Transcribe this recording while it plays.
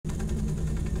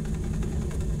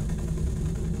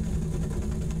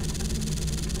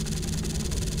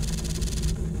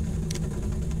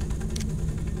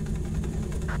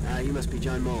You must be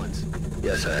John Mullins.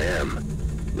 Yes, I am.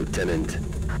 Lieutenant...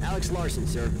 Alex Larson,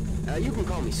 sir. You can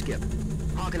call me Skip.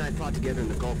 Hawk and I fought together in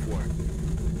the Gulf War.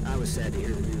 I was sad to hear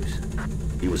the news.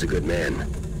 He was a good man.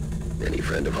 Any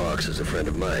friend of Hawk's is a friend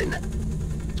of mine.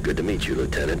 It's good to meet you,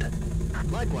 Lieutenant.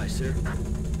 Likewise, sir.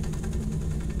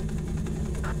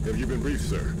 Have you been briefed,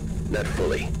 sir? Not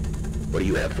fully. What do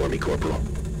you have for me, Corporal?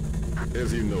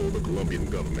 As you know, the Colombian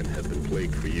government has been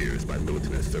plagued for years by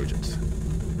militant insurgents.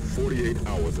 48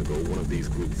 hours ago, one of these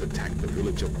groups attacked the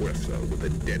village of Puerta with a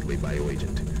deadly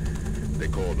bioagent. They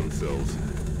call themselves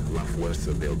La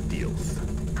Fuerza del Dios.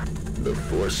 The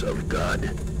Force of God?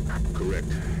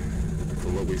 Correct.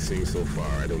 From what we've seen so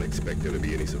far, I don't expect there to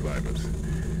be any survivors.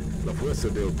 La Fuerza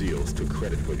del Dios took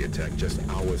credit for the attack just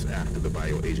hours after the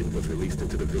bioagent was released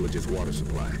into the village's water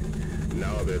supply.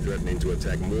 Now they're threatening to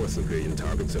attack more civilian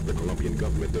targets if the Colombian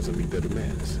government doesn't meet their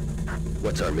demands.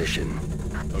 What's our mission?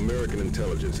 American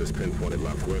intelligence has pinpointed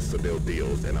La Fuerza del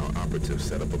Dios, and our operatives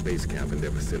set up a base camp in their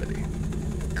vicinity.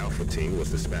 Alpha Team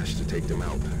was dispatched to take them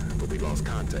out, but we lost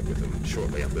contact with them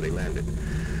shortly after they landed.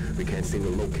 We can't seem to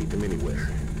locate them anywhere.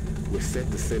 We're set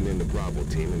to send in the Bravo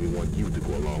Team, and we want you to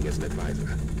go along as an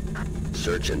advisor.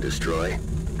 Search and destroy?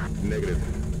 Negative.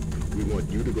 We want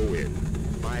you to go in,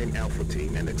 find Alpha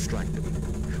Team, and extract them.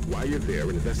 While you're there,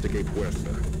 investigate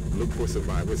Puerta. Look for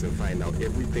survivors and find out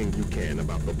everything you can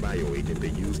about the bioagent they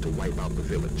used to wipe out the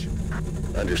village.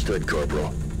 Understood,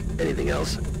 Corporal. Anything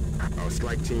else? Our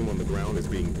strike team on the ground is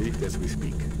being briefed as we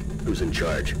speak. Who's in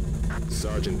charge?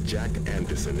 Sergeant Jack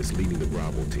Anderson is leading the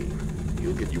Bravo team.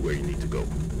 He'll get you where you need to go.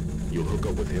 You'll hook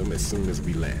up with him as soon as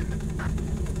we land.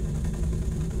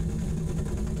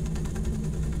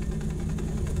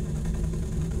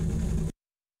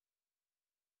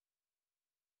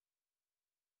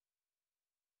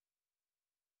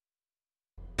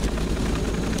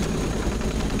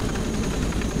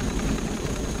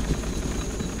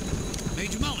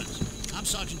 Major Mullins, I'm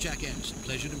Sergeant Jack Anderson.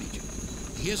 Pleasure to meet you.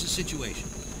 Here's the situation.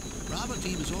 Bravo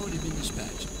team has already been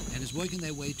dispatched and is working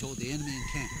their way toward the enemy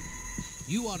encampment.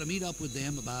 You ought to meet up with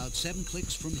them about 7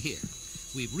 clicks from here.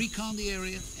 We've reconned the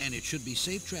area, and it should be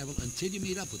safe travel until you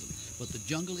meet up with them. But the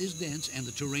jungle is dense and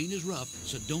the terrain is rough,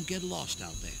 so don't get lost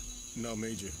out there. No,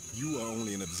 Major. You are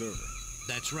only an observer.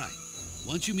 That's right.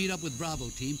 Once you meet up with Bravo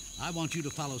team, I want you to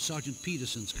follow Sergeant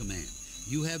Peterson's command.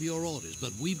 You have your orders,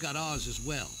 but we've got ours as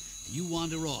well. You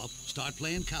wander off, start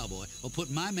playing cowboy, or put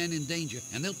my men in danger,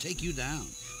 and they'll take you down.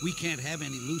 We can't have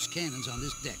any loose cannons on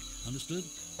this deck. Understood?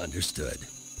 Understood.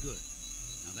 Good.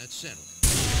 Now that's settled.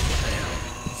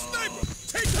 Sniper!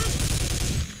 Take him!